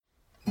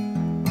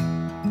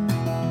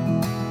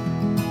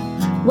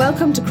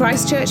Welcome to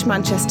Christchurch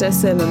Manchester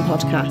Sermon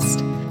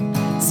Podcast.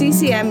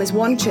 CCM is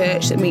one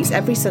church that meets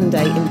every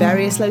Sunday in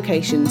various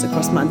locations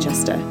across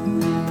Manchester.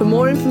 For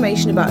more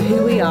information about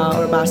who we are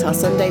or about our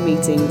Sunday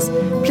meetings,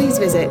 please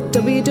visit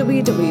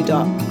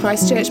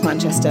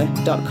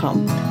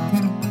www.christchurchmanchester.com.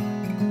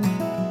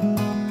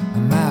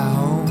 My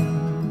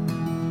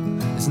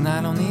home is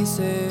not on this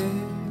earth,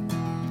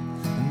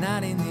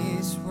 not in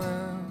this world.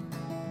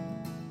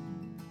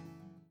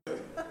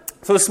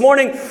 So this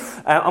morning,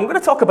 I'm going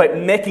to talk about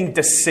making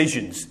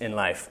decisions in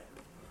life.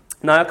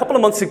 Now, a couple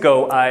of months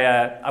ago,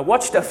 I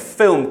watched a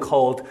film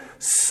called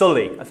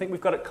Sully. I think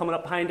we've got it coming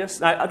up behind us.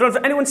 Now, I don't know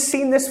if anyone's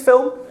seen this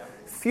film.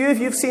 A few of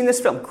you have seen this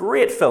film.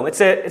 Great film.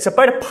 It's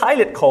about a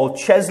pilot called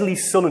Chesley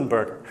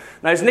Sullenberger.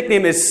 Now, his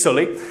nickname is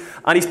Sully,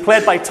 and he's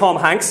played by Tom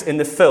Hanks in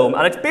the film.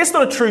 And it's based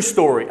on a true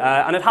story,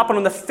 and it happened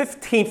on the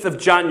 15th of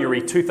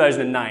January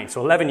 2009, so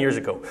 11 years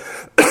ago.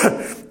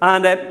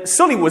 And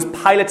Sully was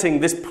piloting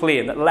this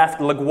plane that left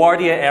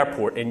LaGuardia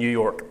Airport in New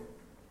York.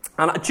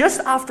 And just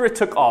after it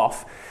took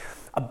off,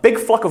 a big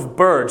flock of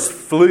birds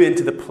flew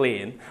into the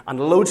plane, and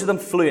loads of them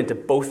flew into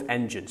both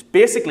engines,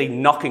 basically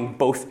knocking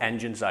both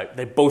engines out.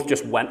 They both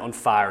just went on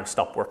fire and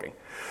stopped working.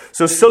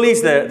 So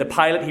Sully's the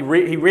pilot. He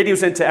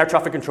radios into air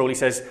traffic control. He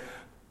says,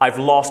 "I've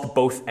lost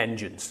both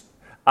engines."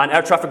 And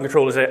air traffic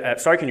control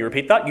says, "Sorry, can you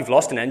repeat that? You've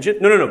lost an engine?"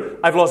 No.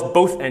 I've lost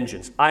both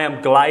engines. I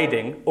am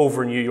gliding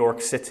over New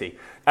York City.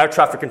 Air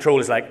traffic control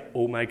is like,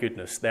 oh my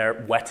goodness,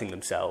 they're wetting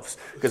themselves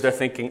because they're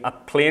thinking a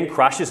plane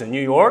crashes in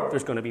New York,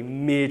 there's going to be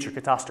major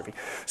catastrophe.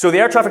 So the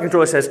air traffic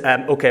controller says,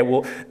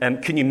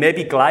 can you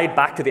maybe glide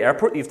back to the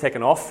airport that you've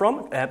taken off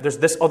from? There's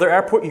this other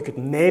airport, you could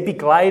maybe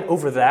glide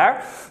over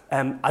there.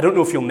 I don't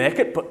know if you'll make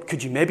it, but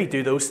could you maybe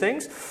do those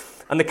things?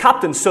 And the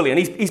captain, Sully, and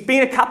he's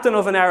been a captain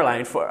of an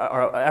airplane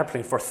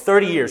for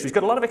 30 years. He's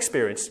got a lot of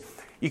experience.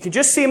 You can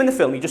just see him in the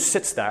film. He just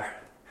sits there,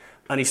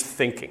 and he's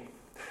thinking.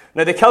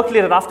 Now, they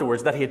calculated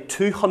afterwards that he had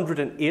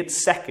 208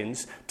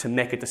 seconds to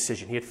make a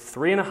decision. He had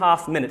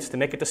 3.5 minutes to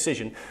make a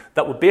decision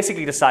that would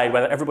basically decide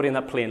whether everybody in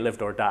that plane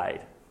lived or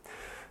died.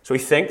 So he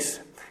thinks,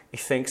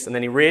 and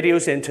then he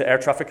radios into air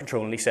traffic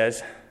control, and he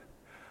says,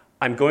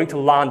 "I'm going to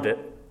land it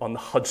on the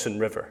Hudson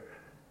River."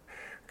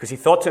 Because he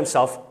thought to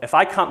himself, if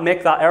I can't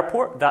make that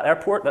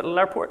little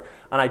airport,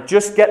 and I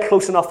just get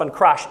close enough and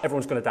crash,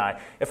 everyone's going to die.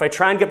 If I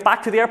try and get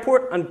back to the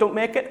airport and don't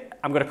make it,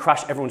 I'm going to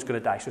crash, everyone's going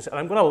to die. So he said,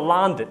 I'm going to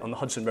land it on the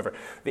Hudson River.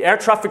 The air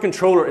traffic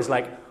controller is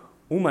like,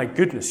 oh my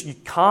goodness, you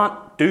can't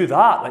do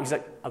that. He's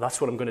like, oh,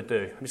 that's what I'm going to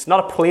do. It's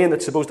not a plane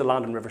that's supposed to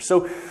land in the river.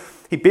 So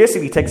he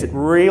basically takes it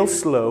real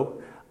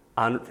slow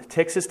and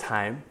takes his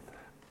time,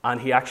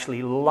 and he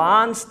actually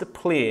lands the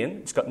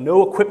plane. It's got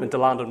no equipment to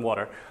land on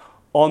water,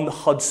 on the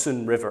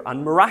Hudson River.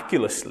 And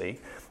miraculously,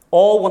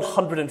 all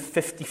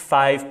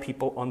 155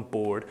 people on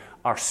board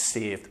are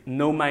saved.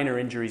 No minor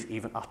injuries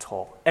even at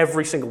all.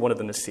 Every single one of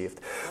them is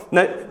saved.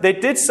 Now, they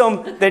did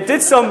some,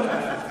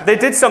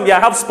 I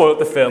have spoiled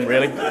the film,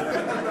 really.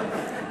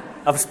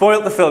 I've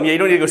spoiled the film. Yeah, you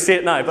don't need to go see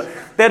it now. But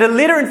they had a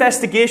later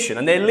investigation,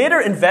 and they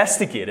later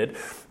investigated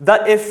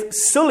that if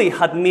Sully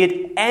had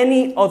made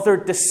any other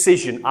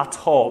decision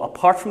at all,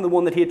 apart from the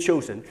one that he had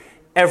chosen,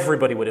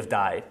 everybody would have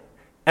died.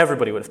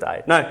 Everybody would have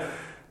died. Now,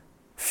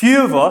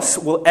 few of us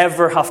will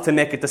ever have to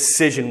make a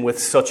decision with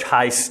such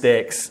high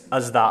stakes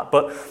as that.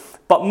 But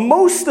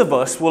most of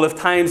us will have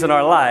times in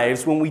our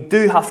lives when we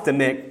do have to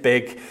make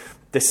big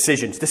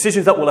decisions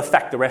that will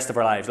affect the rest of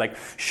our lives. Like,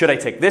 should I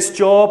take this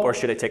job or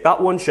should I take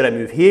that one? Should I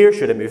move here?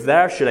 Should I move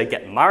there? Should I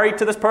get married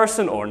to this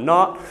person or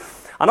not?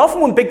 And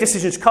often when big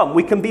decisions come,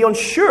 we can be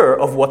unsure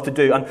of what to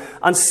do.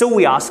 And so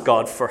we ask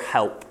God for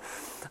help.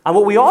 And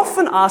what we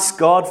often ask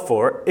God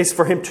for is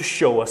for him to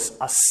show us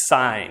a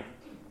sign.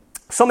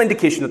 Some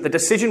indication that the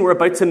decision we're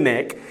about to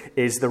make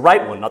is the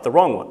right one, not the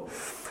wrong one.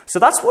 So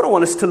that's what I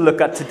want us to look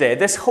at today.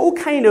 This whole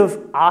kind of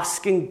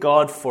asking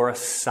God for a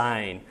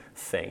sign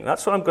thing.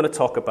 That's what I'm going to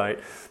talk about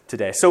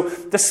today. So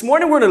this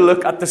morning we're going to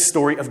look at the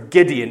story of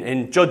Gideon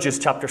in Judges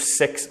chapter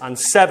 6 and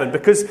 7,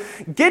 because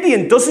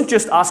Gideon doesn't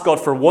just ask God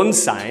for one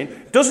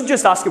sign, doesn't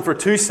just ask him for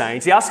 2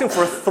 signs, he asks him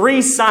for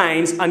 3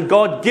 signs, and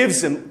God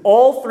gives him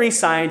all 3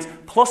 signs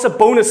plus a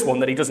bonus one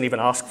that he doesn't even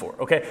ask for.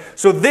 Okay?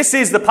 So this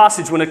is the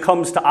passage when it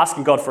comes to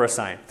asking God for a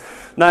sign.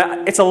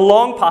 Now, it's a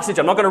long passage.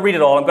 I'm not going to read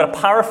it all. I'm going to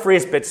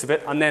paraphrase bits of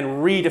it and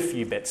then read a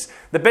few bits.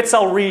 The bits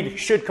I'll read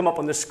should come up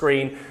on the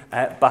screen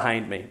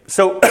behind me.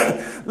 So,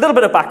 a little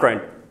bit of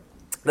background.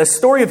 The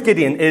story of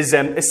Gideon is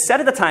set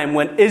at a time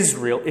when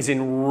Israel is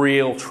in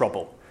real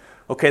trouble.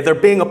 Okay, they're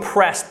being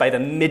oppressed by the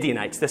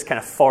Midianites, this kind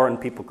of foreign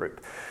people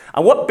group.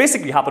 And what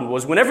basically happened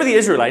was, whenever the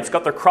Israelites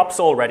got their crops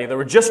all ready, they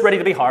were just ready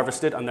to be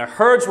harvested, and their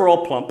herds were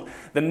all plump,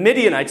 the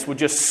Midianites would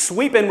just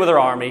sweep in with their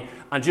army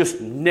and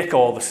just nick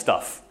all the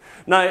stuff.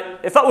 Now,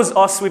 if that was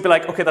us, we'd be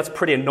like, okay, that's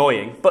pretty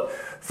annoying. But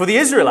for the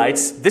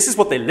Israelites, this is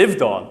what they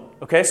lived on.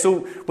 Okay, so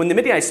when the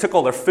Midianites took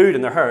all their food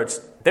and their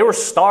herds, they were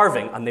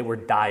starving and they were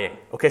dying.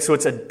 Okay, so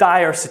it's a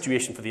dire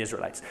situation for the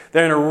Israelites.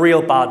 They're in a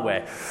real bad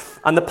way.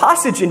 And the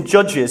passage in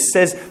Judges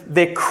says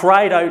they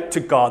cried out to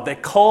God. They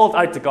called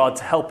out to God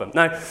to help them.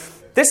 Now,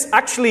 this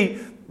actually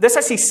this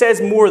actually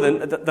says more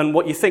than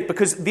what you think,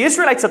 because the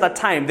Israelites at that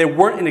time, they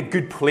weren't in a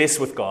good place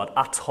with God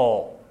at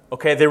all.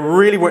 Okay, they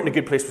really weren't in a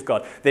good place with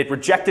God. They'd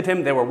rejected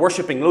him. They were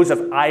worshipping loads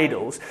of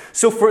idols.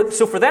 So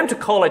for them to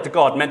call out to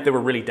God meant they were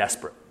really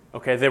desperate.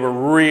 Okay, they were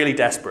really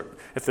desperate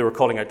if they were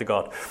calling out to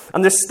God.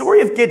 And the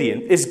story of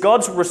Gideon is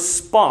God's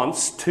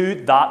response to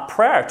that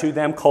prayer, to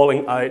them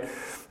calling out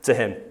to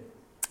him.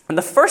 And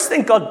the first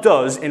thing God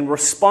does in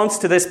response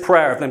to this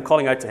prayer of them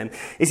calling out to him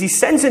is he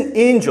sends an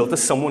angel to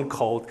someone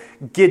called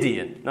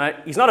Gideon. Now,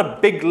 he's not a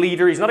big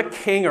leader, he's not a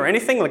king or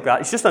anything like that,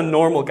 he's just a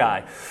normal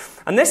guy.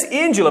 And this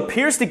angel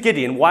appears to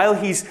Gideon while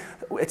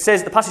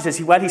the passage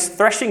says, while he's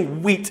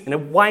threshing wheat in a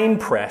wine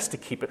press to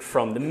keep it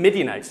from the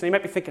Midianites. And you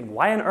might be thinking,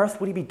 why on earth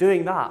would he be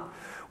doing that?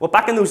 Well,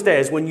 back in those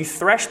days, when you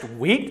threshed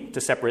wheat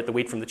to separate the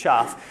wheat from the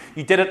chaff,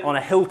 you did it on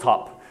a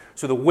hilltop,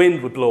 so the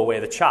wind would blow away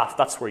the chaff.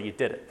 That's where you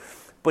did it.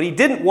 But he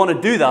didn't want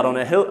to do that on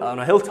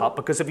a hilltop,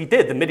 because if he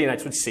did, the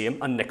Midianites would see him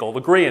and nick all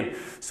the grain.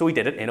 So he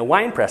did it in a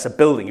wine press, a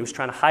building. He was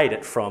trying to hide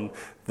it from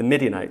the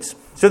Midianites.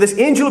 So this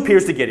angel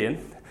appears to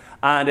Gideon,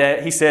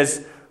 and he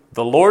says,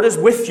 "The Lord is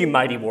with you,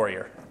 mighty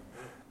warrior."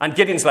 And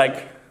Gideon's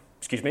like,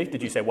 "Excuse me,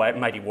 did you say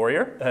mighty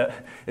warrior?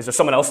 Is there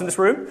someone else in this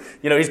room?"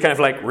 He's kind of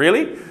like,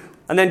 "Really?"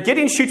 And then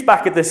Gideon shoots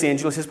back at this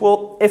angel and says,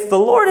 "Well, if the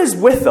Lord is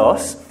with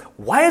us,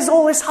 why has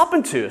all this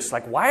happened to us?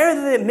 Like, why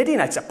are the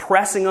Midianites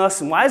oppressing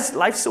us, and why is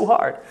life so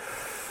hard?"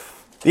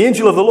 The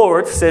angel of the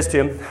Lord says to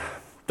him,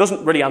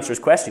 doesn't really answer his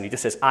question. He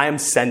just says, "I am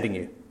sending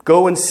you.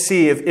 Go and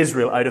save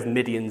Israel out of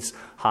Midian's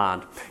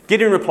hand."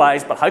 Gideon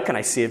replies, "But how can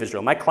I save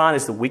Israel? My clan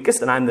is the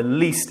weakest, and I'm the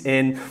least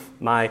in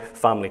my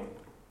family."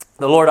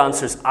 The Lord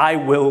answers, "I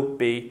will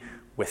be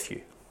with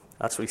you."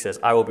 That's what he says,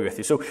 "I will be with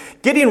you." So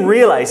Gideon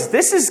realizes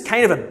this is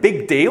kind of a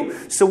big deal.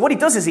 So what he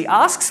does is he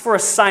asks for a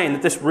sign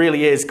that this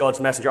really is God's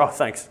messenger. "Oh,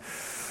 thanks."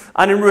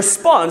 And in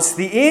response,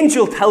 the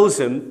angel tells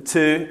him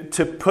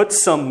to put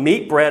some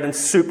meat, bread, and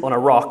soup on a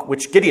rock,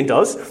 which Gideon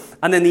does.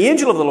 And then the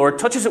angel of the Lord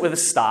touches it with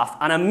his staff,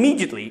 and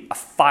immediately a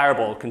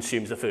fireball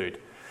consumes the food.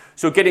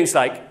 So Gideon's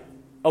like,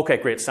 "Okay,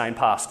 great, sign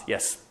passed.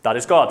 Yes, that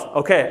is God.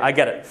 Okay, I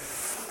get it."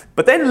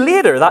 But then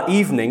later that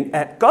evening,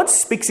 God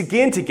speaks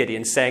again to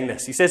Gideon, saying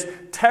this. He says,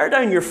 "Tear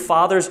down your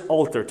father's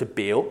altar to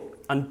Baal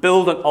and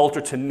build an altar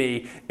to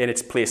me in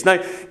its place." Now,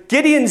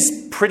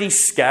 Gideon's pretty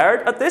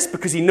scared at this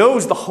because he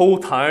knows the whole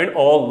town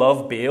all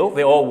love Baal.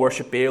 They all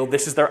worship Baal.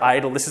 This is their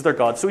idol. This is their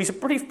God. So he's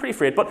pretty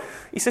afraid. But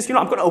he says,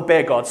 I'm going to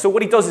obey God. So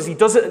what he does is he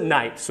does it at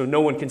night so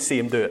no one can see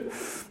him do it.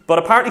 But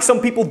apparently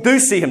some people do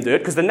see him do it,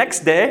 because the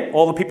next day,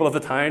 all the people of the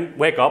town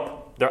wake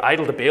up, their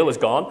idol to Baal is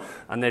gone,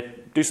 and they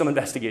do some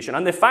investigation.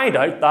 And they find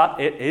out that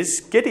it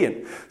is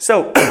Gideon.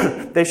 So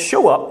they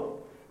show up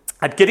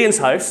at Gideon's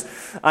house,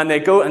 and they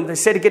go and they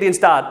say to Gideon's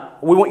dad,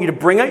 "We want you to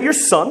bring out your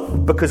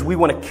son, because we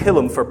want to kill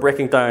him for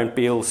breaking down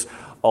Baal's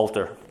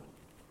altar."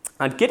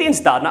 And Gideon's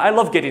dad, now I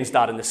love Gideon's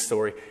dad in this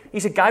story,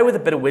 he's a guy with a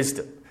bit of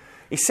wisdom.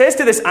 He says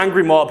to this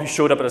angry mob who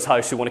showed up at his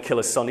house who want to kill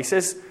his son, he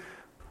says,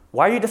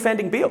 "Why are you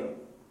defending Baal?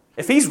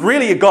 If he's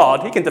really a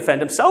god, he can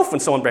defend himself when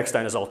someone breaks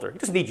down his altar. He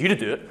doesn't need you to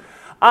do it."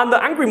 And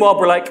the angry mob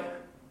were like,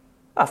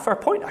 fair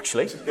point,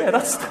 actually. Yeah,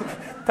 that's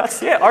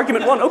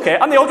argument one, okay.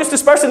 And they all just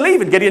disperse and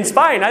leave, and Gideon's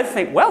fine. I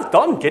think, well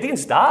done,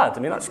 Gideon's dad. I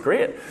mean, that's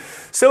great.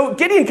 So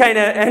Gideon kind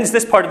of ends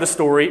this part of the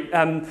story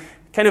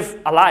kind of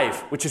alive,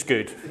 which is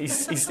good.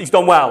 He's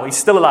done well. He's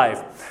still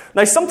alive.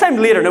 Now, sometime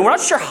later, now we're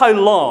not sure how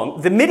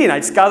long, the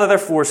Midianites gather their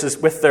forces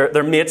with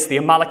their mates, the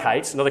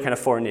Amalekites, another kind of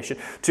foreign nation,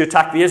 to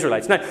attack the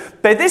Israelites. Now,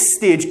 by this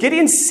stage,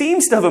 Gideon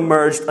seems to have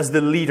emerged as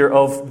the leader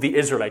of the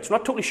Israelites. We're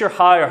not totally sure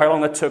how or how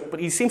long that took,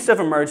 but he seems to have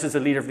emerged as the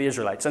leader of the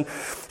Israelites. And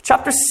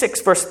chapter 6,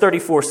 verse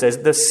 34 says,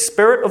 "The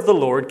Spirit of the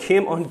Lord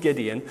came on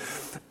Gideon,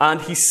 and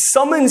he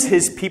summons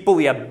his people,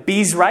 the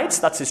Abiezrites,"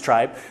 that's his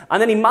tribe,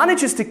 and then he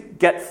manages to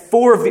get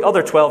 4 of the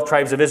other 12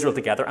 tribes of Israel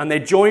together, and they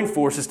join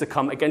forces to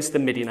come against the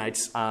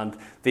Midianites and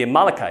the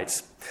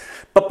Amalekites.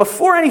 But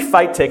before any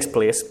fight takes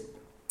place,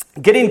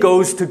 Gideon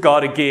goes to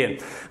God again,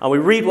 and we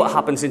read what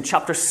happens in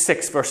chapter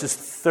 6, verses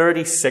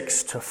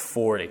 36 to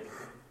 40.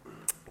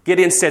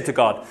 Gideon said to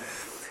God,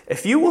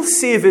 "If you will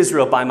save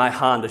Israel by my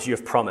hand as you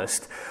have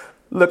promised,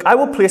 look, I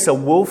will place a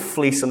wool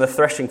fleece on the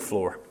threshing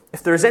floor.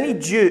 If there's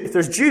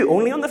dew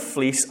only on the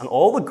fleece and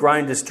all the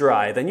ground is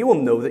dry, then you will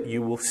know that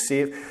you will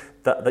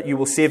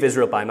save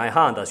Israel by my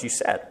hand, as you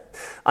said."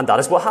 And that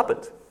is what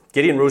happened.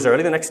 Gideon rose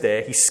early the next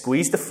day. He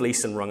squeezed the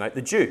fleece and wrung out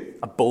the dew,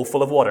 a bowl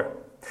full of water.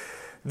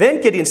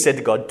 Then Gideon said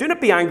to God, "Do not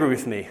be angry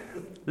with me.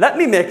 Let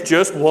me make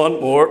just one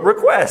more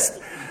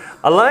request.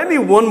 Allow me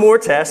one more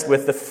test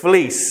with the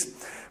fleece.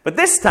 But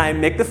this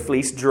time make the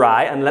fleece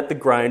dry and let the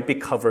ground be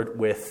covered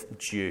with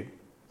dew."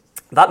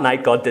 That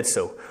night God did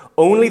so.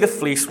 Only the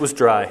fleece was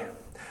dry.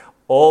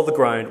 All the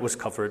ground was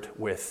covered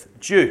with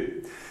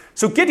dew.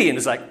 So Gideon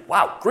is like,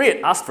 wow,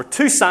 great, asked for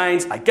 2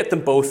 signs, I get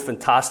them both,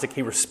 fantastic.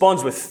 He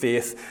responds with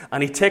faith,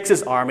 and he takes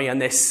his army, and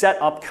they set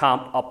up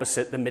camp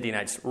opposite the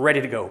Midianites,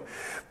 ready to go.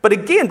 But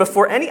again,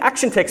 before any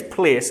action takes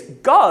place,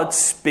 God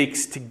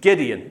speaks to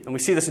Gideon. And we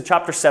see this in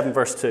chapter 7,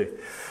 verse 2.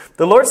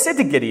 The Lord said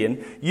to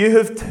Gideon, "You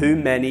have too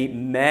many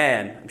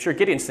men." I'm sure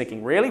Gideon's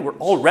thinking, really? We're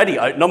already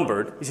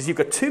outnumbered. He says, "You've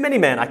got too many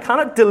men. I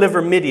cannot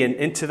deliver Midian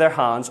into their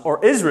hands,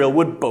 or Israel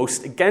would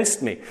boast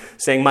against me,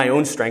 saying, 'My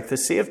own strength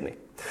has saved me.'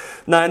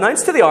 Now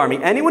announce to the army,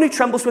 anyone who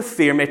trembles with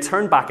fear may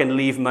turn back and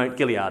leave Mount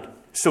Gilead."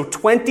 So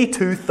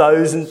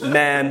 22,000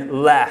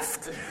 men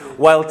left,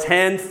 while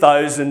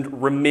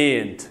 10,000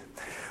 remained.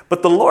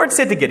 But the Lord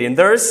said to Gideon,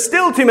 "There is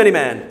still too many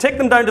men. Take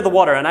them down to the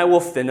water, and I will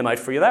thin them out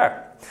for you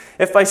there.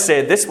 If I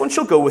say, 'This one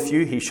shall go with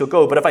you,' he shall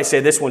go. But if I say,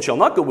 'This one shall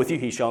not go with you,'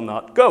 he shall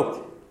not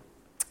go."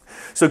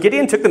 So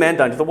Gideon took the men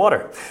down to the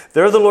water.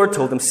 There the Lord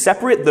told him,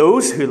 "Separate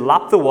those who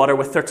lap the water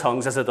with their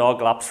tongues as a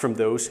dog laps from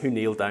those who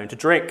kneel down to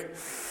drink."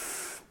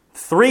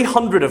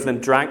 300 of them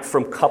drank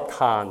from cupped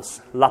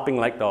hands, lapping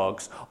like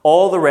dogs.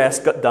 All the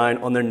rest got down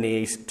on their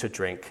knees to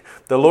drink.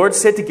 The Lord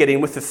said to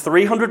Gideon, "With the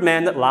 300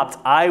 men that lapped,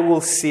 I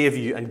will save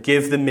you and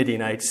give the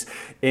Midianites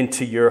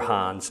into your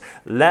hands.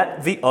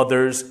 Let the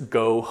others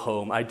go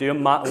home." I do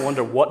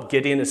wonder what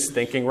Gideon is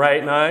thinking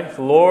right now.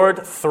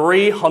 Lord,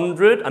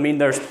 300? I mean,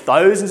 there's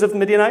thousands of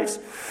Midianites.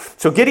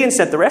 So Gideon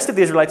sent the rest of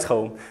the Israelites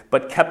home,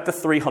 but kept the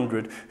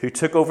 300 who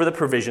took over the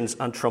provisions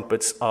and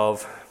trumpets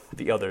of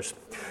the others.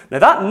 Now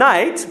that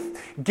night,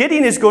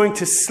 Gideon is going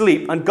to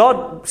sleep, and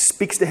God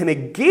speaks to him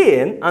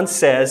again and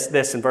says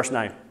this in verse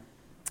 9.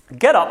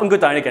 "Get up and go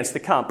down against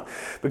the camp,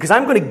 because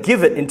I'm going to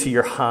give it into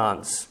your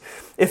hands.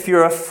 If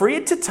you're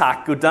afraid to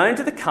attack, go down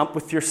to the camp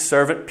with your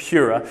servant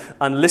Purah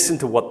and listen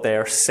to what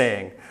they're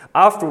saying.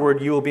 Afterward,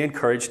 you will be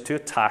encouraged to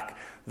attack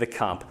the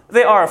camp."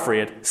 They are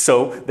afraid,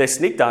 so they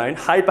sneak down,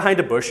 hide behind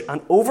a bush, and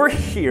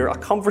overhear a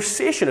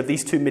conversation of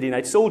these two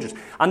Midianite soldiers.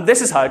 And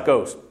this is how it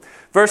goes.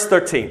 Verse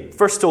 13,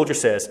 first soldier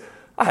says,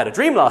 "I had a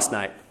dream last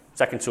night."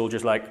 Second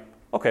soldier's like,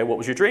 "Okay, what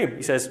was your dream?"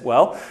 He says,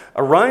 "Well,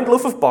 a round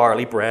loaf of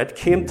barley bread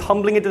came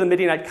tumbling into the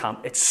Midianite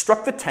camp. It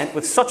struck the tent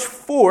with such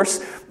force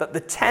that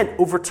the tent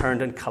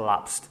overturned and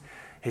collapsed."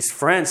 His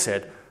friend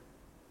said,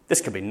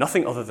 "This can be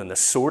nothing other than the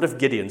sword of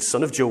Gideon,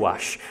 son of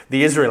Joash,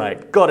 the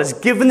Israelite. God has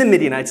given the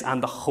Midianites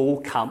and the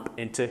whole camp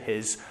into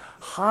his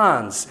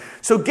hands."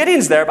 So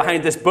Gideon's there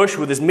behind this bush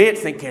with his mate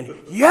thinking,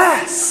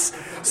 yes!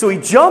 So he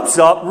jumps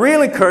up,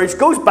 real encouraged,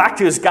 goes back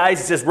to his guys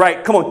and says,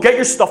 "Right, come on, get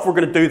your stuff, we're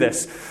going to do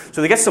this."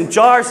 So they get some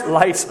jars,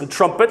 lights, and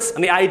trumpets,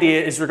 and the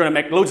idea is we're going to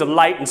make loads of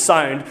light and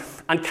sound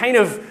and kind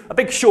of a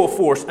big show of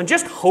force and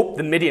just hope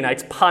the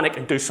Midianites panic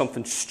and do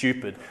something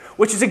stupid,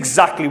 which is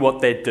exactly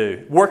what they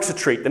do. Works a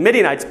treat. The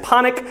Midianites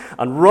panic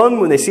and run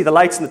when they see the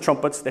lights and the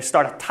trumpets. They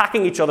start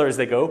attacking each other as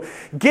they go.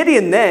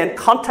 Gideon then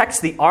contacts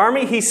the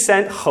army he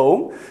sent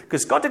home,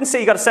 because God didn't say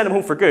you got to send him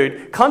home for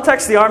good.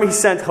 Contacts the army he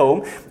sent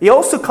home. He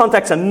also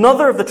contacts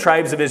another of the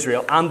tribes of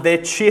Israel, and they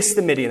chase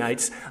the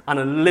Midianites and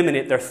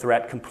eliminate their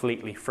threat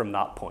completely from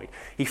that point.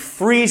 He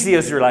frees the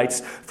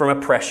Israelites from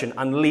oppression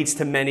and leads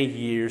to many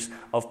years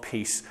of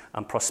peace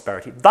and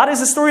prosperity. That is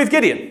the story of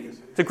Gideon.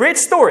 It's a great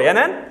story,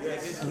 amen?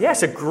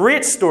 Yes, a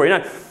great story.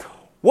 Now,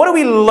 what do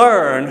we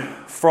learn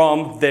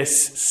from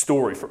this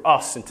story for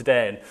us in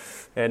today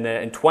in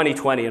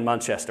 2020 in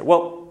Manchester?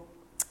 Well,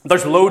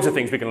 there's loads of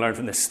things we can learn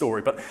from this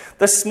story, but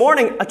this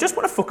morning I just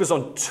want to focus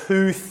on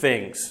two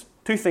things.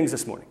 Two things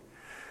this morning.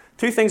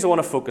 Two things I want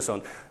to focus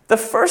on. The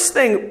first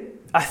thing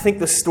I think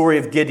the story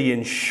of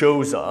Gideon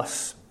shows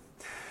us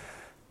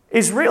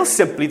is real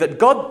simply that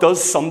God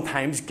does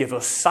sometimes give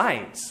us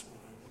signs.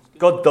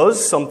 God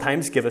does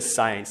sometimes give us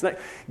signs. Now,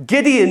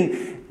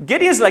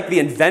 Gideon's like the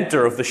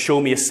inventor of the show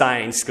me a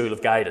sign school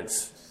of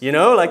guidance. You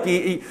know, like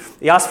he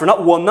asks for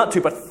not one, not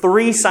two, but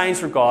 3 signs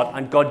from God,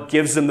 and God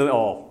gives them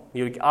all.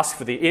 You ask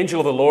for the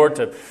angel of the Lord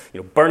to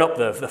burn up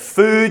the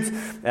food.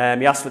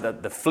 You ask for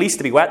the fleece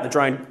to be wet,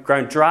 the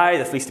ground dry,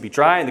 the fleece to be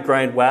dry, and the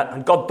ground wet.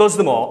 And God does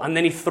them all. And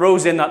then he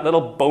throws in that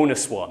little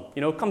bonus one.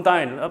 Come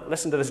down,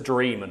 listen to this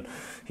dream, and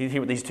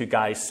hear what these 2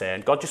 guys say.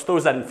 And God just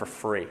throws that in for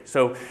free.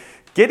 So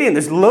Gideon,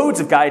 there's loads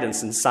of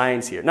guidance and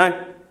signs here.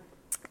 Now,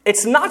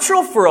 it's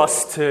natural for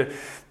us to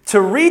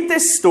read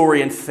this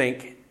story and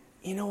think,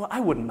 you know what,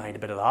 I wouldn't mind a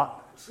bit of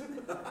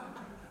that.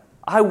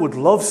 I would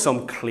love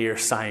some clear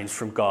signs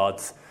from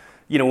God,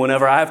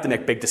 whenever I have to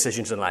make big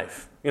decisions in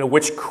life.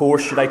 Which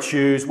course should I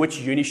choose? Which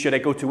uni should I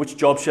go to? Which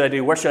job should I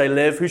do? Where should I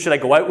live? Who should I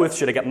go out with?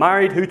 Should I get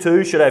married? Who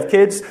to? Should I have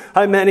kids?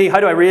 How many? How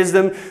do I raise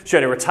them?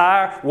 Should I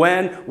retire?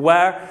 When?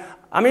 Where?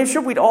 I mean,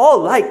 sure, we'd all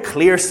like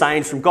clear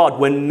signs from God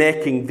when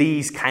making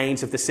these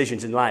kinds of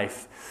decisions in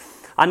life.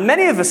 And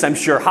many of us, I'm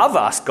sure, have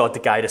asked God to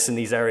guide us in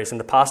these areas in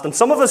the past. And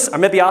some of us are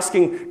maybe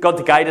asking God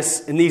to guide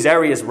us in these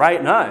areas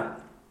right now.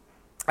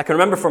 I can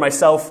remember for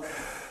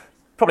myself,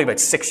 probably about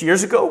 6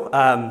 years ago,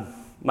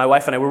 my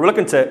wife and I, we were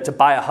looking to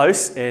buy a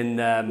house in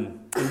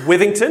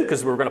Withington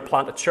because we were going to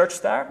plant a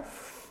church there.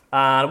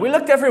 And we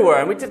looked everywhere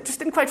and we just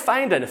didn't quite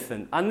find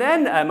anything. And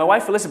then my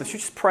wife Elizabeth, she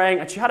was just praying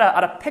and she had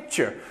a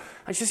picture.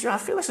 And she says, I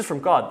feel this is from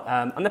God.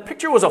 And the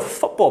picture was of a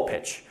football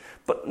pitch.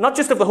 But not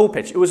just of the whole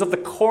pitch. It was of the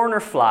corner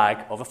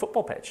flag of a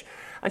football pitch.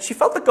 And she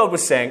felt that God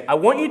was saying, I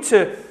want you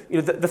to,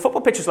 the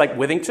football pitch is like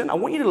Withington. I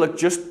want you to look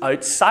just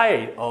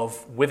outside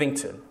of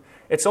Withington.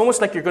 It's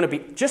almost like you're going to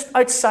be just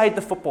outside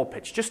the football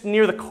pitch, just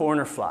near the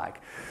corner flag.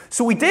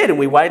 So we did, and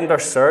we widened our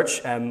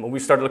search, and we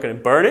started looking in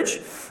Burnage,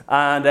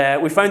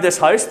 and we found this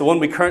house, the one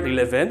we currently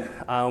live in.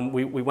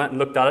 We went and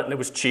looked at it, and it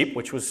was cheap,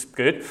 which was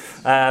good.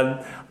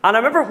 And I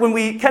remember when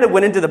we kind of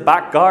went into the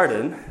back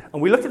garden,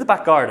 and we looked at the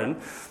back garden,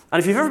 and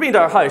if you've ever been to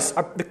our house,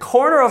 the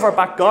corner of our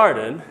back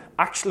garden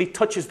actually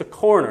touches the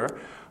corner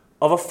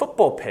of a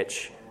football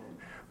pitch,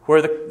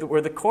 where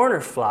the corner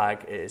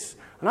flag is.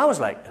 And I was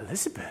like,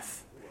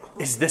 Elizabeth,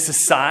 is this a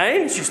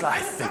sign? She's like,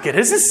 I think it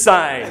is a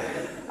sign.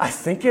 I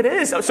think it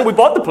is. So we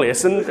bought the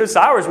place, and it's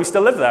ours. We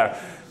still live there.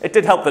 It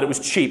did help that it was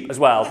cheap as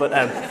well. But,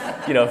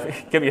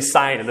 give me a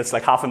sign, and it's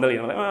like $500,000.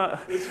 I'm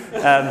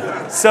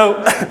like,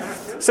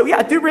 So yeah,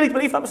 I do really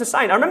believe that was a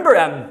sign. I remember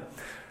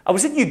I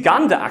was in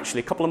Uganda,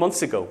 actually, a couple of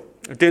months ago,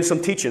 doing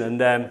some teaching.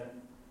 And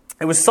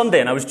it was Sunday,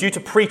 and I was due to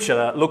preach at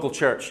a local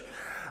church.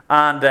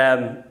 And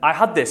I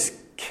had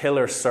this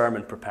killer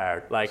sermon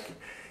prepared. Like,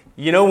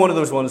 one of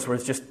those ones where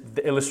it's just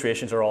the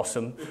illustrations are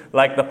awesome.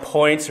 Like, the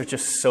points are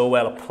just so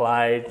well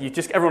applied.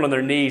 Everyone on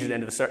their knees at the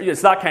end of the sermon.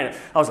 It's that kind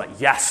of, I was like,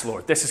 yes,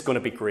 Lord, this is going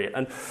to be great.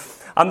 And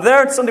I'm there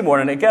on Sunday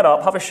morning, I get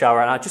up, have a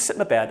shower, and I just sit in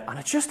the bed, and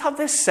I just have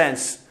this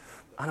sense,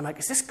 and I'm like,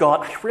 is this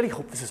God? I really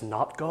hope this is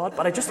not God,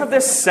 but I just have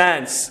this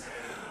sense,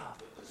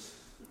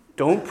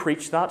 don't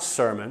preach that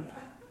sermon.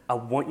 I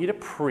want you to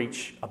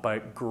preach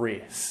about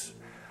grace.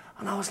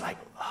 And I was like,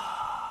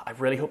 I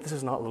really hope this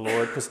is not the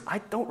Lord, because I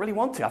don't really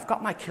want to. I've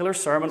got my killer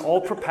sermon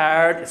all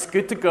prepared. It's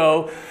good to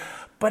go.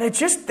 But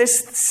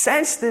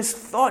this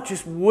thought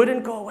just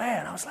wouldn't go away.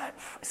 And I was like,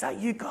 is that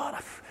you, God?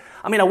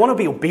 I mean, I want to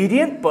be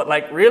obedient, but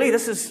like, really,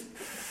 this is...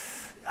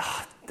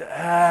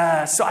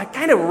 So I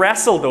kind of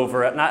wrestled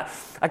over it. And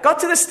I got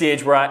to the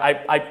stage where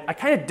I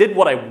kind of did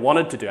what I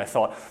wanted to do. I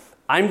thought,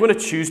 I'm going to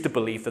choose to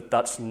believe that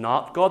that's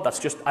not God.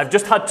 I've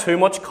just had too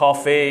much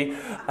coffee,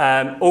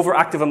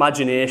 overactive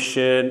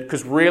imagination,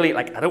 because really,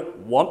 I don't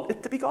want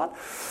it to be God.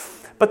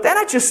 But then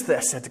I just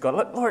said to God,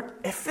 look, Lord,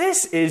 if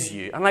this is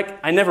you, and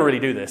I never really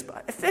do this,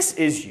 but if this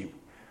is you,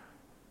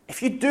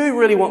 if you do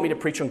really want me to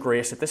preach on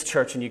grace at this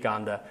church in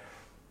Uganda,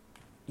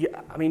 you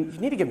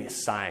need to give me a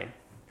sign.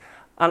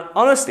 And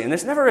honestly, and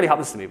this never really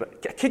happens to me,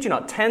 but I kid you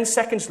not, 10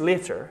 seconds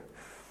later,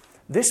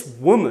 this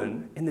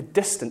woman in the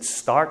distance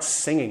starts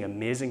singing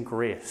Amazing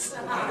Grace.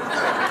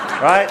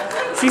 Right?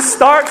 She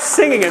starts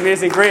singing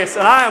Amazing Grace,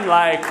 and I am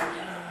like,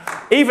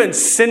 even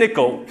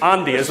cynical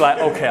Andy is like,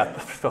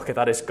 okay,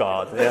 that is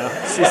God. Yeah.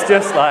 She's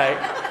just like,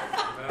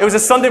 it was a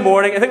Sunday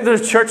morning. I think there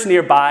was a church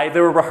nearby. They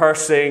were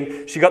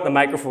rehearsing. She got the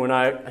microphone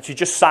out, and she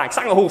just sang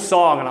the whole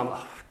song, and I'm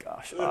like,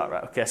 gosh, all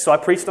right, okay. So I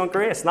preached on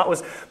grace, and it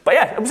was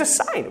a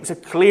sign. It was a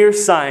clear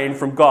sign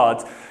from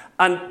God.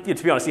 And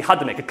to be honest, he had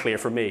to make it clear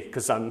for me,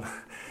 because I'm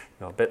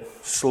a bit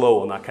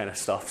slow on that kind of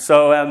stuff.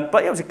 So,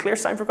 but it was a clear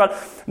sign from God.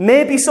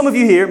 Maybe some of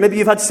you here, maybe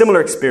you've had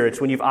similar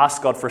experience when you've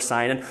asked God for a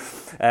sign,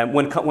 and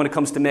when it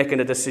comes to making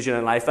a decision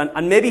in life,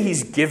 and maybe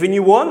he's given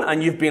you one,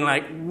 and you've been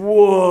like,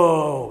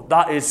 whoa,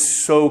 that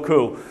is so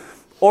cool.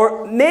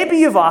 Or maybe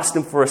you've asked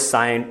him for a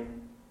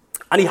sign,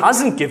 and he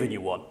hasn't given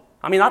you one.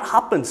 I mean, that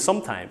happens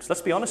sometimes.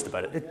 Let's be honest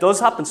about it. It does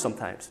happen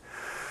sometimes.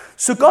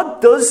 So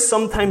God does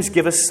sometimes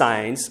give us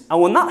signs,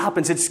 and when that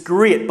happens, it's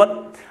great.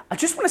 But I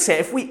just want to say,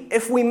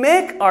 if we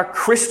make our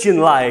Christian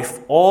life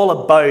all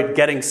about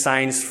getting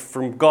signs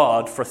from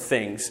God for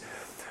things,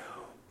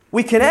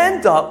 we can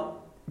end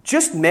up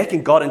just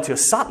making God into a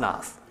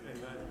sat-nav.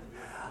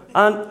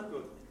 And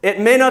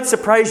it may not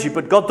surprise you,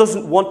 but God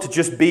doesn't want to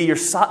just be your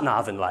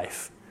sat-nav in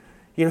life.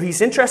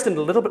 He's interested in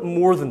a little bit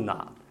more than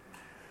that.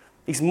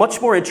 He's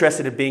much more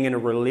interested in being in a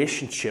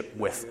relationship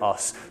with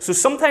us. So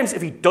sometimes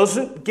if he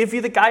doesn't give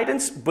you the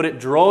guidance, but it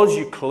draws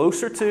you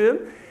closer to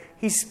him,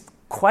 he's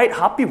quite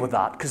happy with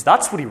that, because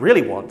that's what he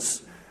really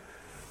wants.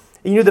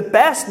 And the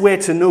best way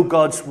to know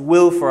God's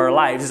will for our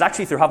lives is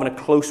actually through having a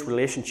close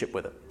relationship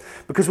with him.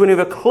 Because when we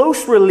have a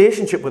close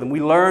relationship with him,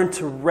 we learn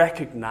to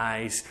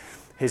recognize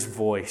his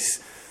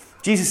voice.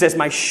 Jesus says,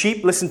 my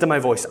sheep listen to my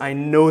voice. I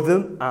know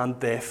them and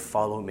they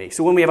follow me.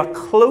 So when we have a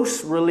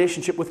close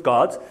relationship with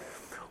God,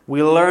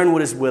 we learn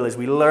what his will is.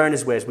 We learn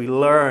his ways. We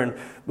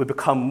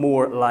become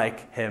more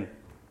like him.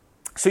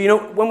 So,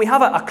 when we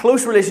have a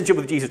close relationship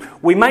with Jesus,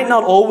 we might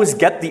not always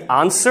get the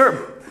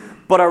answer,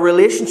 but our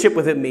relationship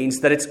with him means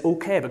that it's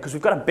okay, because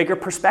we've got a bigger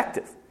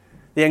perspective.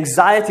 The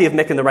anxiety of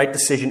making the right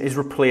decision is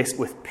replaced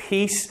with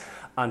peace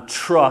and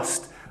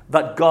trust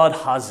that God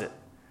has it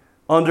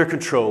under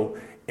control.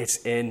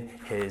 It's in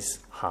his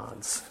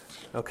hands.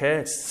 Okay?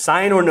 It's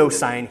sign or no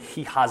sign,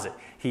 he has it.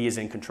 He is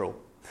in control.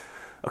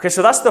 Okay,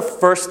 so that's the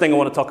first thing I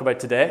want to talk about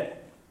today.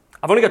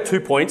 I've only got 2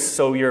 points,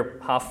 so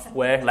you're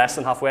halfway, less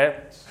than halfway,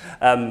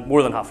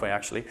 more than halfway,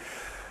 actually.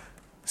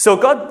 So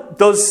God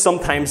does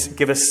sometimes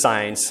give us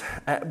signs,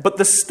 but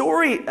the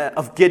story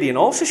of Gideon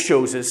also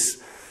shows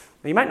us,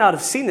 you might not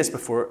have seen this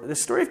before, the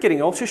story of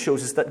Gideon also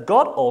shows us that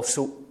God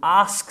also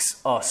asks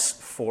us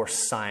for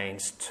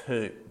signs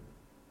too.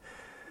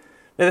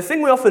 Now, the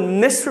thing we often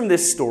miss from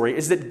this story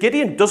is that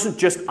Gideon doesn't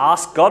just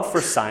ask God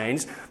for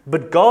signs,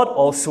 but God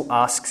also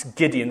asks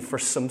Gideon for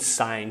some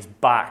signs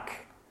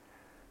back.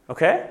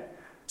 Okay?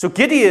 So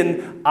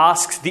Gideon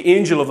asks the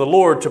angel of the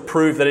Lord to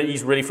prove that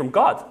he's really from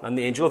God. And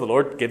the angel of the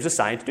Lord gives a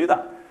sign to do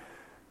that.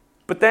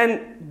 But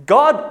then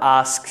God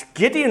asks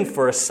Gideon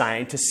for a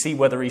sign to see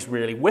whether he's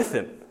really with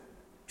him.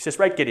 He says,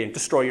 right, Gideon,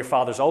 destroy your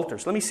father's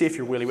altars. Let me see if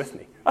you're really with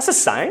me. That's a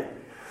sign.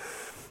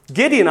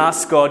 Gideon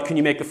asks God, can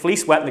you make the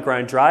fleece wet and the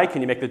ground dry?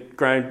 Can you make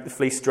the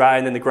fleece dry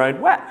and then the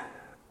ground wet?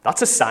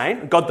 That's a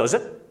sign. God does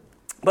it.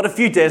 But a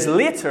few days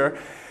later,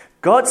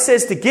 God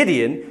says to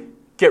Gideon,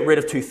 get rid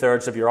of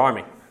 2/3 of your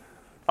army.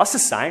 That's a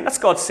sign. That's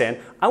God saying,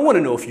 I want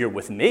to know if you're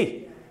with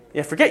me.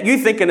 Yeah, forget you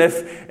thinking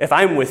if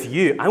I'm with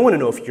you. I want to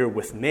know if you're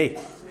with me.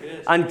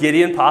 And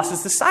Gideon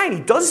passes the sign.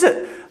 He does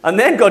it. And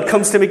then God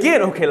comes to him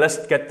again. Okay,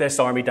 let's get this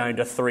army down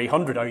to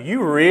 300. Are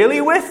you really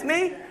with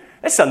me?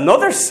 It's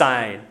another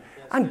sign.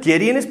 And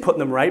Gideon is putting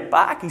them right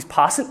back. He's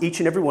passing each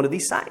and every one of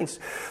these signs.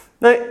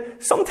 Now,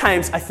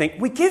 sometimes I think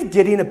we give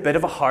Gideon a bit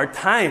of a hard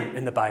time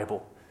in the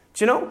Bible.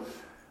 Do you know?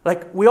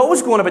 Like, we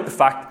always go on about the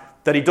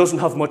fact that he doesn't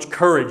have much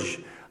courage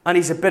and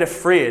he's a bit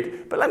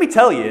afraid. But let me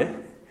tell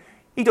you,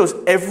 he does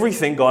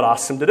everything God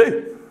asks him to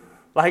do.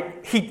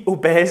 Like, he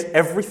obeys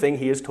everything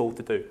he is told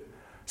to do.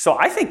 So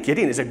I think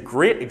Gideon is a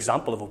great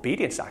example of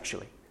obedience,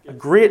 actually. A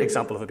great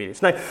example of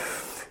obedience. Now,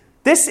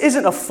 this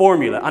isn't a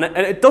formula, and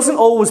it doesn't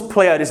always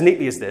play out as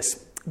neatly as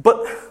this.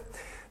 But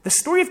the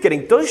story of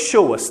Gideon does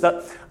show us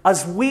that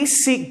as we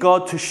seek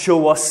God to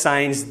show us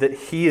signs that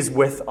he is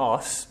with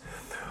us,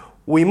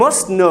 we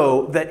must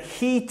know that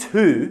he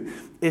too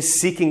is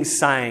seeking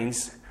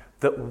signs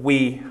that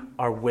we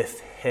are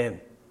with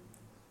him.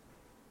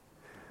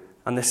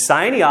 And the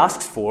sign he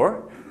asks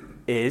for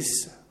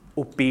is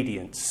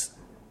obedience.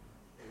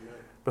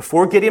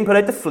 Before Gideon put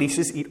out the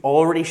fleeces, he'd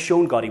already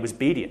shown God he was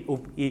obedient.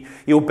 He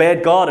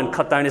obeyed God and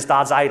cut down his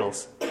dad's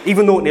idols,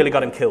 even though it nearly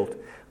got him killed.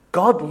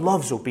 God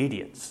loves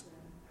obedience.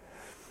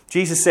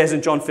 Jesus says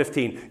in John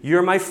 15,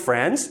 you're my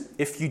friends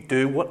if you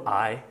do what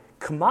I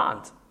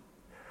command.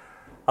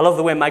 I love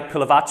the way Mike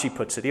Pilavachi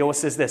puts it. He always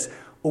says this,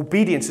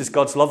 obedience is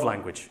God's love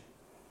language.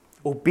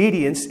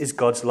 Obedience is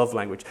God's love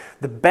language.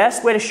 The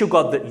best way to show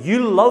God that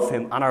you love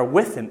him and are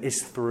with him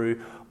is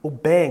through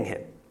obeying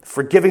him,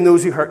 forgiving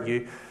those who hurt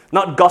you,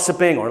 not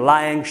gossiping or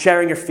lying,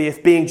 sharing your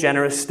faith, being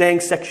generous,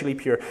 staying sexually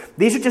pure.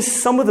 These are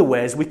just some of the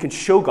ways we can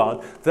show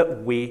God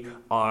that we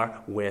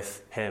are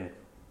with him.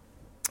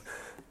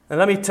 And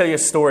let me tell you a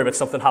story about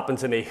something that happened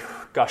to me.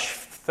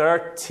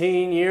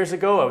 13 years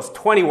ago. I was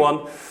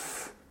 21.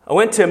 I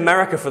went to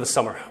America for the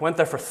summer. I went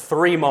there for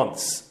 3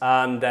 months.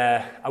 And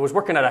I was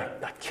working at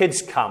a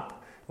kids camp.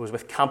 It was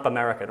with Camp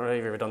America. I don't know if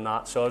you've ever done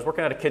that. So I was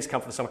working at a kids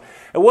camp for the summer.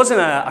 It wasn't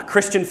a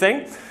Christian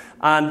thing.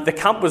 And the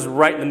camp was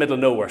right in the middle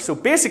of nowhere. So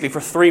basically for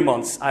 3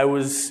 months,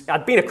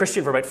 I'd been a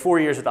Christian for about 4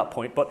 years at that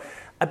point. But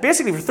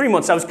basically for 3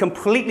 months, I was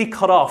completely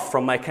cut off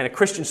from my kind of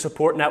Christian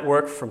support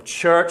network, from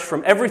church,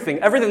 from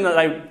everything that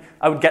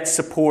I would get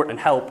support and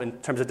help in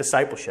terms of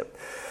discipleship.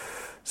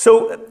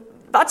 So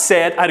that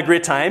said, I had a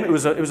great time. It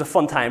was a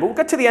fun time. But we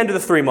got to the end of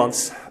the 3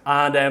 months,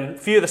 and a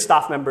few of the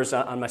staff members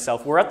and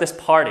myself were at this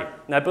party.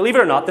 Now, believe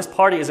it or not, this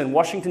party is in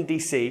Washington,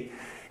 D.C.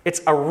 It's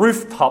a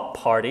rooftop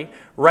party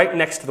right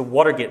next to the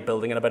Watergate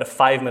building and about a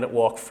 5-minute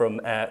walk from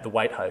the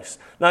White House.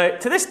 Now,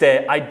 to this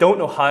day, I don't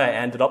know how I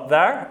ended up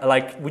there.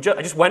 Like,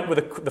 I just went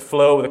with the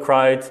flow, with the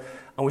crowd,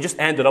 and we just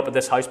ended up at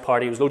this house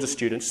party. It was loads of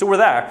students. So we're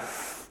there.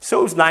 So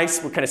it was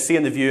nice. We're kind of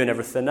seeing the view and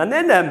everything. And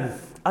then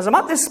as I'm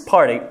at this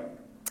party,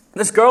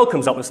 this girl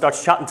comes up and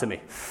starts chatting to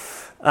me.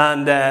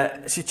 And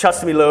she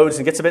chats to me loads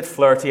and gets a bit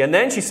flirty. And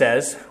then she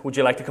says, would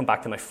you like to come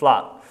back to my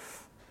flat?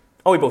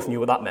 Oh, we both knew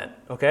what that meant,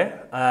 okay?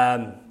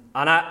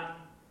 And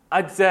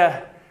I'd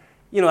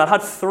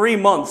had 3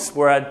 months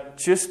where I'd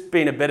just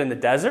been a bit in the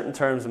desert in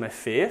terms of my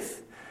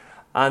faith.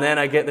 And then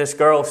I get this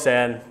girl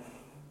saying,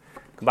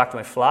 come back to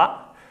my flat.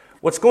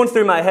 What's going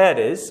through my head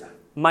is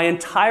my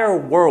entire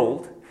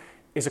world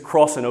is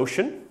across an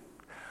ocean.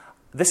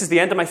 This is the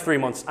end of my 3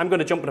 months. I'm going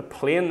to jump on a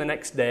plane the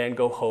next day and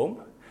go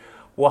home.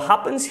 What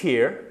happens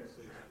here,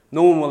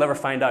 no one will ever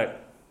find out.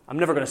 I'm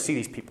never going to see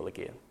these people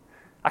again.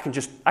 I can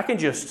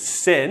just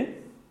sin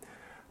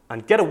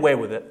and get away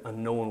with it,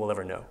 and no one will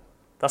ever know.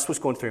 That's what's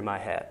going through my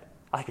head.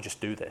 I could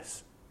just do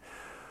this.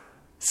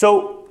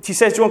 So she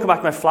says, do you want to come back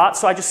to my flat?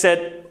 So I just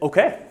said,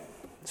 okay.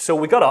 So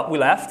we got up, we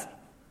left.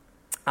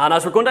 And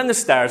as we're going down the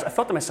stairs, I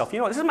thought to myself,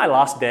 this is my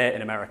last day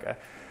in America.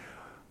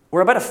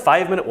 We're about a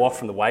 5-minute walk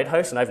from the White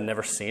House, and I've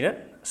never seen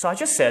it. So I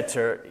just said to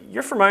her,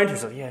 you're from around here?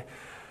 She's like, yeah.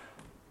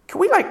 Can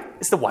we,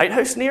 is the White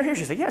House near here?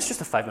 She's like, yeah, it's just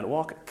a 5-minute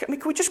walk. Can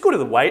we just go to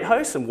the White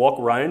House and walk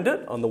around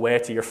it on the way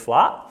to your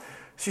flat?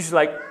 She's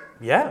like,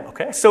 yeah,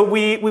 okay. So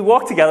we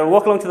walk together,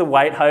 walk along to the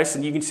White House,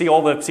 and you can see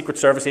all the Secret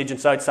Service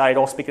agents outside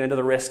all speaking into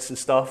the wrists and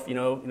stuff,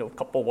 a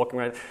couple walking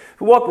around.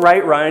 We walked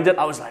right around it.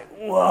 I was like,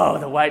 whoa,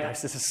 the White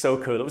House, this is so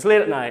cool. It was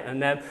late at night,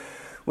 and then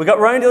we got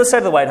round the other side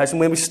of the White House, and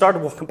when we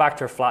started walking back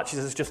to her flat, she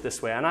says, it's just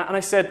this way. And I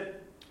said,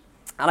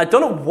 and I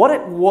don't know what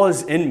it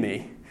was in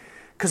me,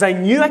 because I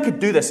knew I could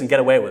do this and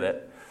get away with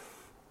it.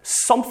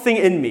 Something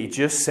in me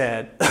just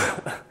said,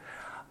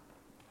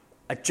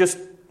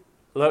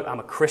 look, I'm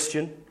a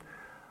Christian.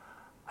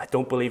 I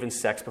don't believe in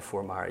sex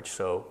before marriage,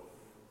 so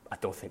I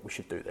don't think we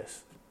should do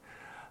this.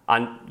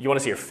 And you want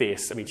to see her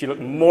face. I mean, she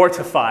looked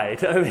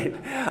mortified.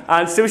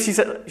 And so she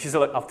said,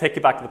 look, I'll take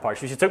you back to the party.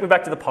 So she took me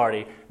back to the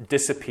party,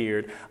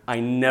 disappeared. I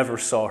never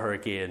saw her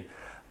again.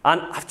 And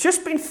I've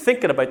just been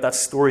thinking about that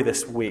story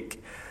this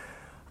week.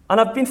 And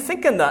I've been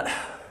thinking that,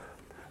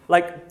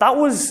 that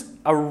was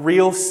a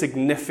real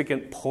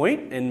significant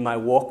point in my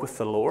walk with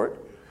the Lord.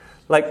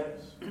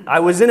 I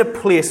was in a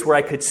place where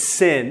I could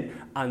sin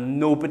and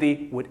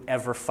nobody would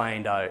ever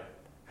find out.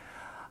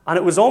 And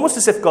it was almost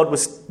as if God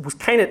was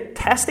kind of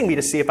testing me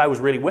to see if I was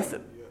really with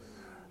him.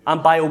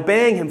 And by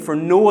obeying him for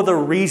no other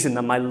reason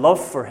than my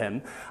love for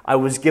him, I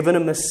was giving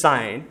him a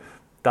sign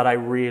that I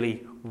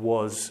really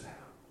was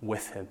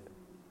with him.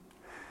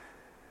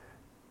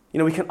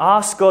 We can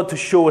ask God to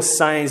show us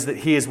signs that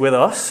he is with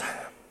us,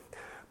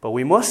 but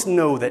we must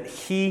know that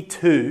he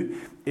too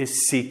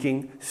is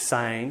seeking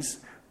signs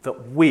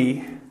that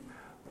we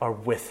are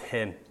with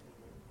him.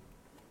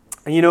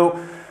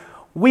 And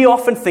we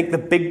often think the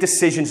big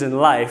decisions in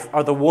life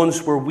are the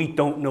ones where we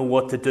don't know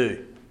what to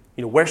do.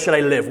 Where should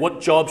I live?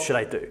 What job should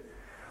I do?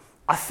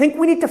 I think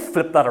we need to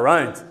flip that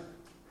around.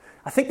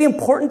 I think the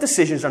important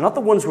decisions are not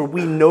the ones where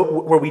we know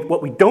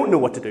what we don't know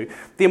what to do.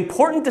 The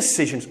important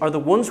decisions are the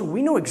ones where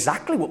we know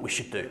exactly what we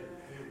should do.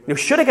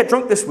 Should I get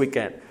drunk this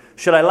weekend?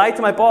 Should I lie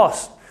to my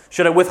boss?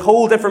 Should I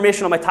withhold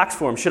information on my tax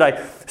form? Should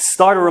I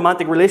start a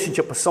romantic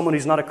relationship with someone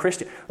who's not a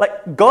Christian?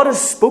 God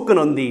has spoken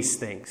on these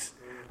things.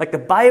 The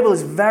Bible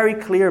is very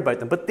clear about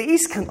them. But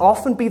these can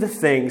often be the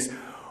things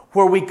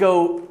where we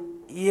go,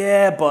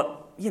 yeah, but,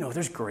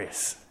 there's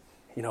grace.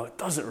 It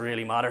doesn't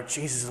really matter.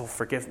 Jesus will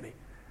forgive me.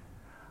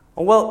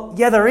 Well,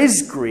 yeah, there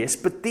is grace,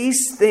 but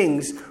these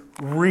things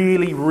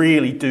really,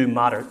 really do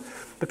matter.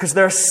 Because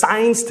there are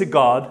signs to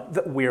God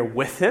that we're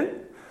with him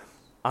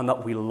and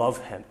that we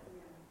love him.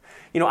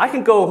 I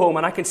can go home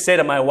and I can say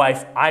to my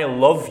wife, I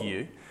love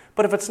you.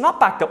 But if it's not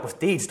backed up with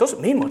deeds, it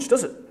doesn't mean much,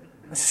 does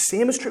it? The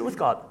same is true with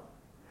God.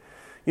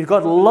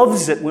 God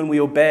loves it when we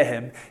obey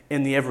him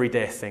in the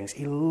everyday things.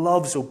 He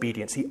loves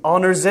obedience. He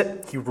honors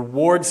it. He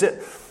rewards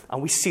it.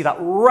 And we see that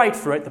right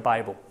throughout the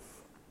Bible.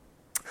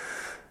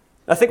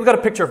 I think we've got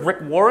a picture of Rick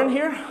Warren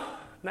here.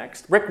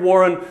 Next. Rick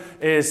Warren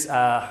is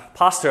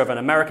pastor of an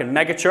American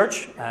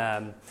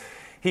megachurch.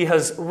 He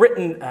has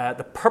written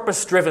The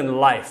Purpose-Driven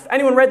Life.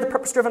 Anyone read The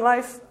Purpose-Driven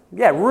Life?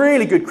 Yeah,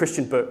 really good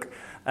Christian book.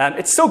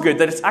 It's so good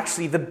that it's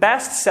actually the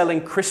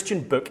best-selling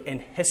Christian book in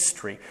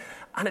history.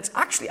 And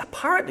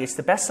apparently, it's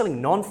the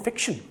best-selling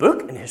non-fiction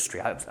book in history.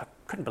 I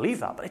couldn't believe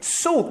that. But it's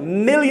sold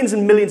millions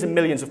and millions and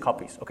millions of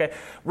copies, okay?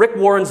 Rick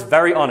Warren's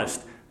very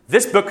honest.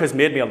 This book has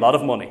made me a lot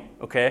of money,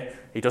 okay?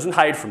 He doesn't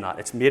hide from that.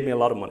 It's made me a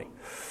lot of money.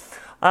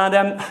 And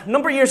a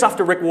number of years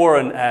after Rick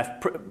Warren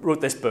wrote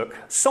this book,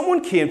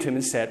 someone came to him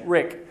and said,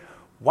 Rick,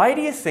 why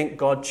do you think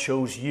God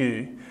chose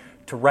you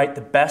to write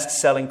the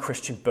best-selling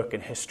Christian book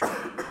in history?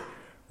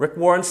 Rick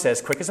Warren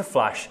says, quick as a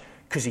flash,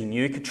 because he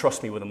knew he could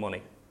trust me with the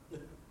money.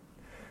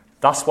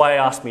 That's why he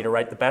asked me to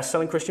write the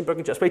best-selling Christian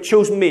book. That's why he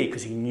chose me,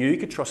 because he knew he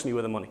could trust me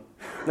with the money.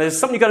 Now, there's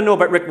something you've got to know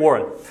about Rick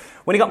Warren.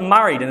 When he got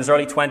married in his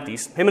early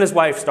 20s, him and his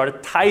wife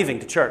started tithing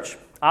to church.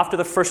 After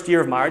the first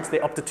year of marriage,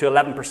 they upped it to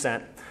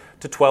 11%,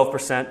 to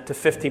 12%, to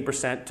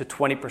 15%, to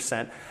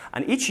 20%.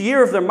 And each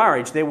year of their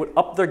marriage, they would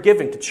up their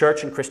giving to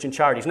church and Christian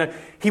charities. Now,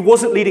 he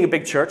wasn't leading a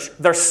big church.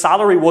 Their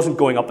salary wasn't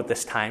going up at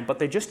this time, but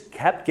they just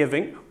kept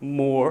giving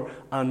more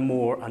and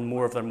more and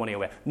more of their money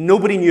away.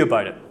 Nobody knew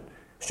about it.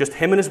 It's just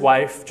him and his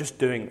wife just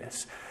doing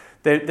this.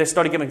 They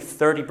started giving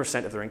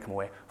 30% of their income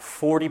away,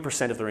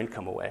 40% of their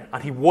income away,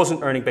 and he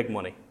wasn't earning big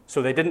money.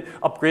 So they didn't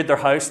upgrade their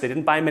house, they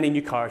didn't buy many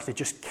new cars, they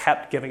just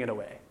kept giving it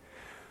away.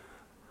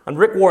 And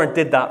Rick Warren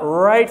did that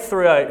right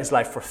throughout his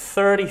life for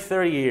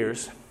 30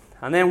 years.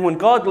 And then when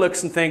God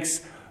looks and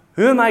thinks,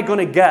 who am I going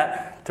to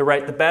get to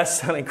write the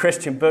best-selling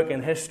Christian book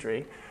in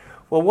history?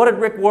 Well, what had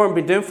Rick Warren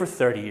been doing for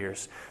 30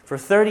 years? For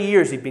 30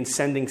 years, he'd been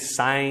sending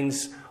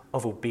signs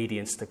of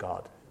obedience to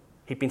God.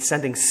 He'd been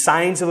sending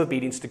signs of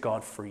obedience to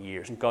God for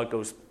years. And God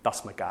goes,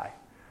 that's my guy.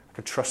 I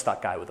can trust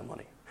that guy with the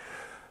money.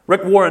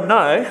 Rick Warren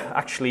now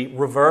actually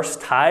reverse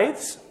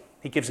tithes.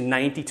 He gives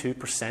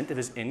 92% of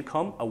his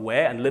income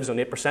away and lives on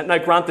 8%. Now,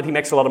 granted, he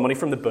makes a lot of money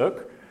from the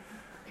book.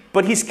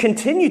 But he's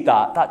continued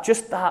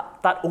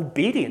that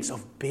obedience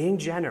of being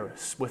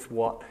generous with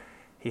what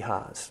he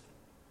has.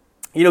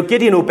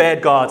 Gideon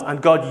obeyed God, and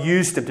God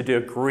used him to do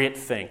a great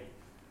thing.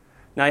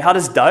 Now, he had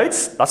his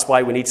doubts. That's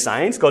why we need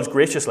signs. God's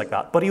gracious like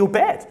that. But he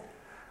obeyed.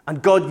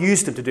 And God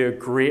used him to do a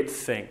great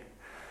thing.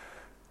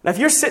 Now, if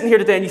you're sitting here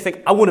today and you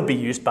think, I want to be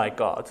used by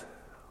God,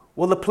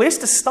 well, the place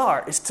to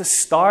start is to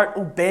start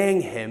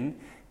obeying him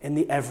in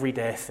the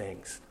everyday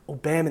things.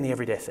 Obey him in the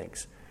everyday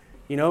things.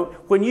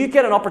 When you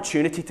get an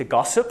opportunity to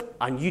gossip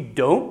and you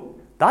don't,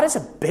 that is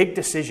a big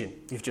decision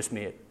you've just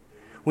made.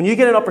 When you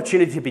get an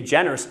opportunity to be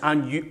generous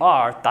and you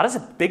are, that is a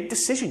big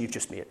decision you've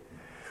just made.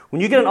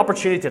 When you get an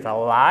opportunity to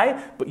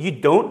lie, but you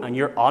don't and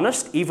you're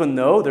honest, even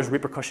though there's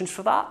repercussions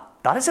for that,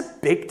 that is a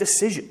big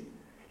decision.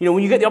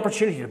 When you get the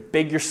opportunity to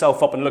big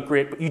yourself up and look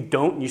great, but you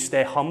don't and you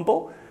stay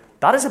humble,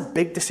 that is a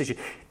big decision.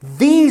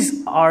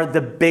 These are the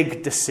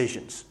big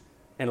decisions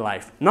in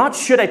life. Not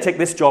should I take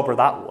this job or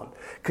that one.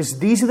 Because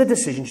these are the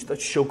decisions that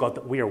show God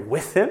that we are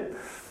with him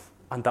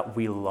and that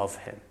we love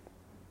him.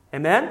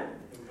 Amen?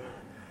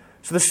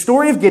 So the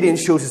story of Gideon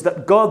shows us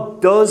that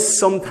God does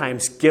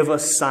sometimes give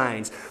us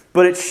signs.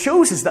 But it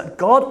shows us that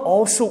God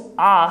also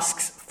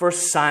asks for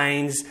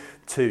signs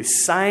too.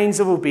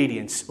 Signs of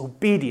obedience.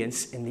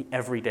 Obedience in the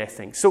everyday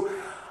things. So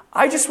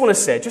I just want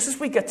to say, just as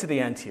we get to the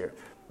end here,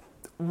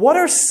 what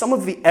are some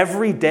of the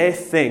everyday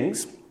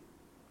things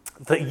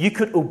that you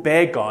could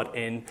obey God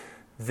in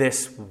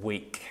this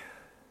week?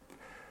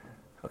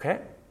 Okay?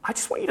 I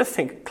just want you to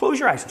think. Close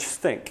your eyes and just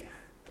think.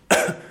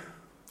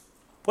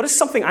 What is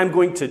something I'm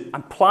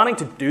planning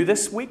to do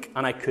this week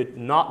and I could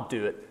not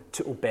do it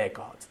to obey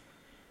God?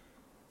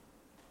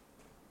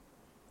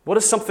 What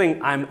is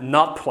something I'm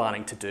not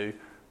planning to do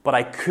but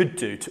I could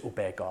do to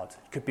obey God?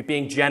 It could be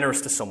being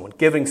generous to someone,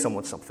 giving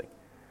someone something.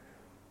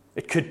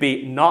 It could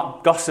be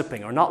not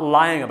gossiping or not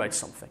lying about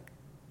something.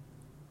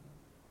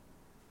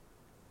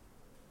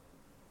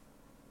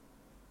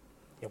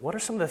 Yeah, what are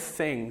some of the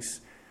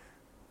things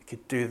we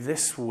could do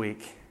this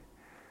week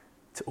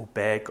to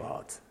obey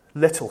God?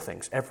 Little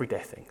things,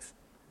 everyday things.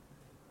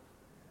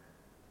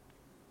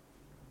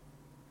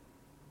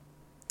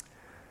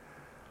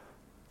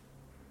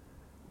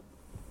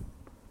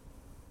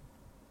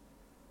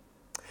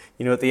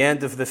 You know, at the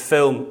end of the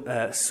film,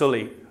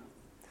 Sully,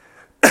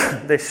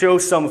 they show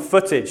some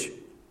footage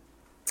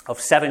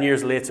of 7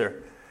 years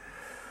later.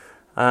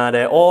 And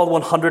all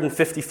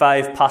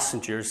 155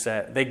 passengers,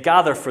 they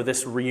gather for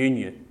this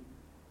reunion.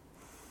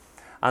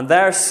 And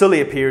there Sully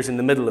appears in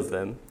the middle of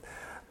them.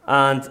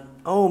 And,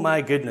 oh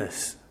my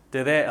goodness,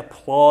 do they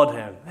applaud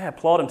him. They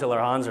applaud him till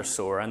their hands are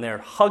sore. And they're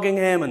hugging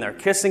him, and they're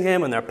kissing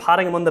him, and they're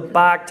patting him on the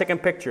back, taking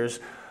pictures.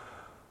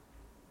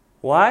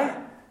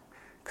 Why?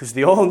 Because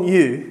they all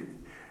knew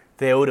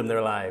they owed him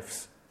their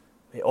lives.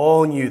 They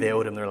all knew they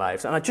owed him their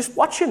lives. And just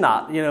watching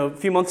that, a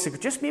few months ago,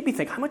 just made me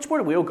think, how much more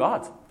do we owe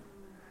God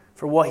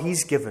for what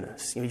he's given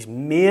us? He's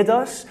made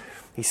us.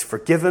 He's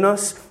forgiven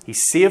us.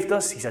 He's saved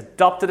us. He's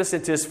adopted us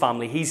into his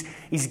family.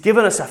 He's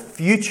given us a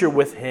future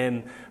with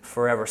him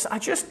forever. So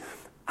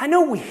I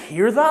know we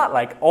hear that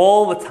like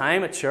all the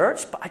time at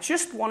church, but I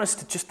just want us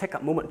to just take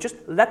that moment, just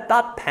let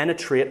that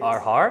penetrate our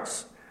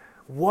hearts,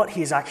 what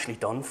he's actually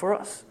done for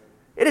us.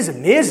 It is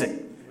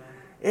amazing.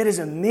 It is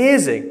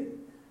amazing.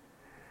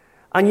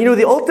 And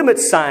the ultimate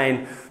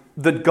sign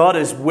that God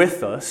is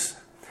with us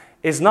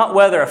is not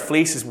whether a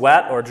fleece is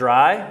wet or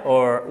dry,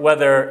 or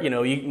whether,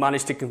 you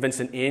manage to convince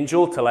an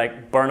angel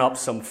to burn up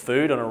some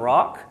food on a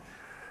rock.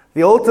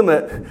 The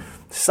ultimate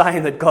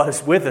sign that God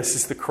is with us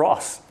is the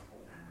cross.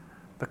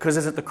 Because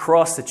it's at the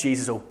cross that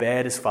Jesus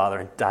obeyed his Father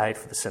and died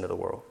for the sin of the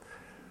world.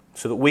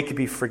 So that we could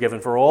be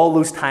forgiven for all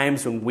those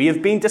times when we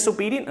have been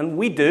disobedient, and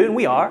we do, and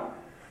we are.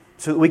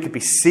 So that we could be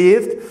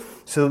saved,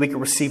 so that we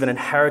could receive an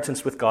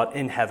inheritance with God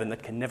in heaven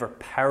that can never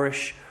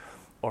perish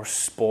or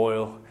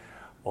spoil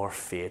or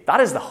fade. That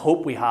is the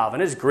hope we have,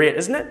 and it's great,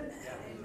 isn't it?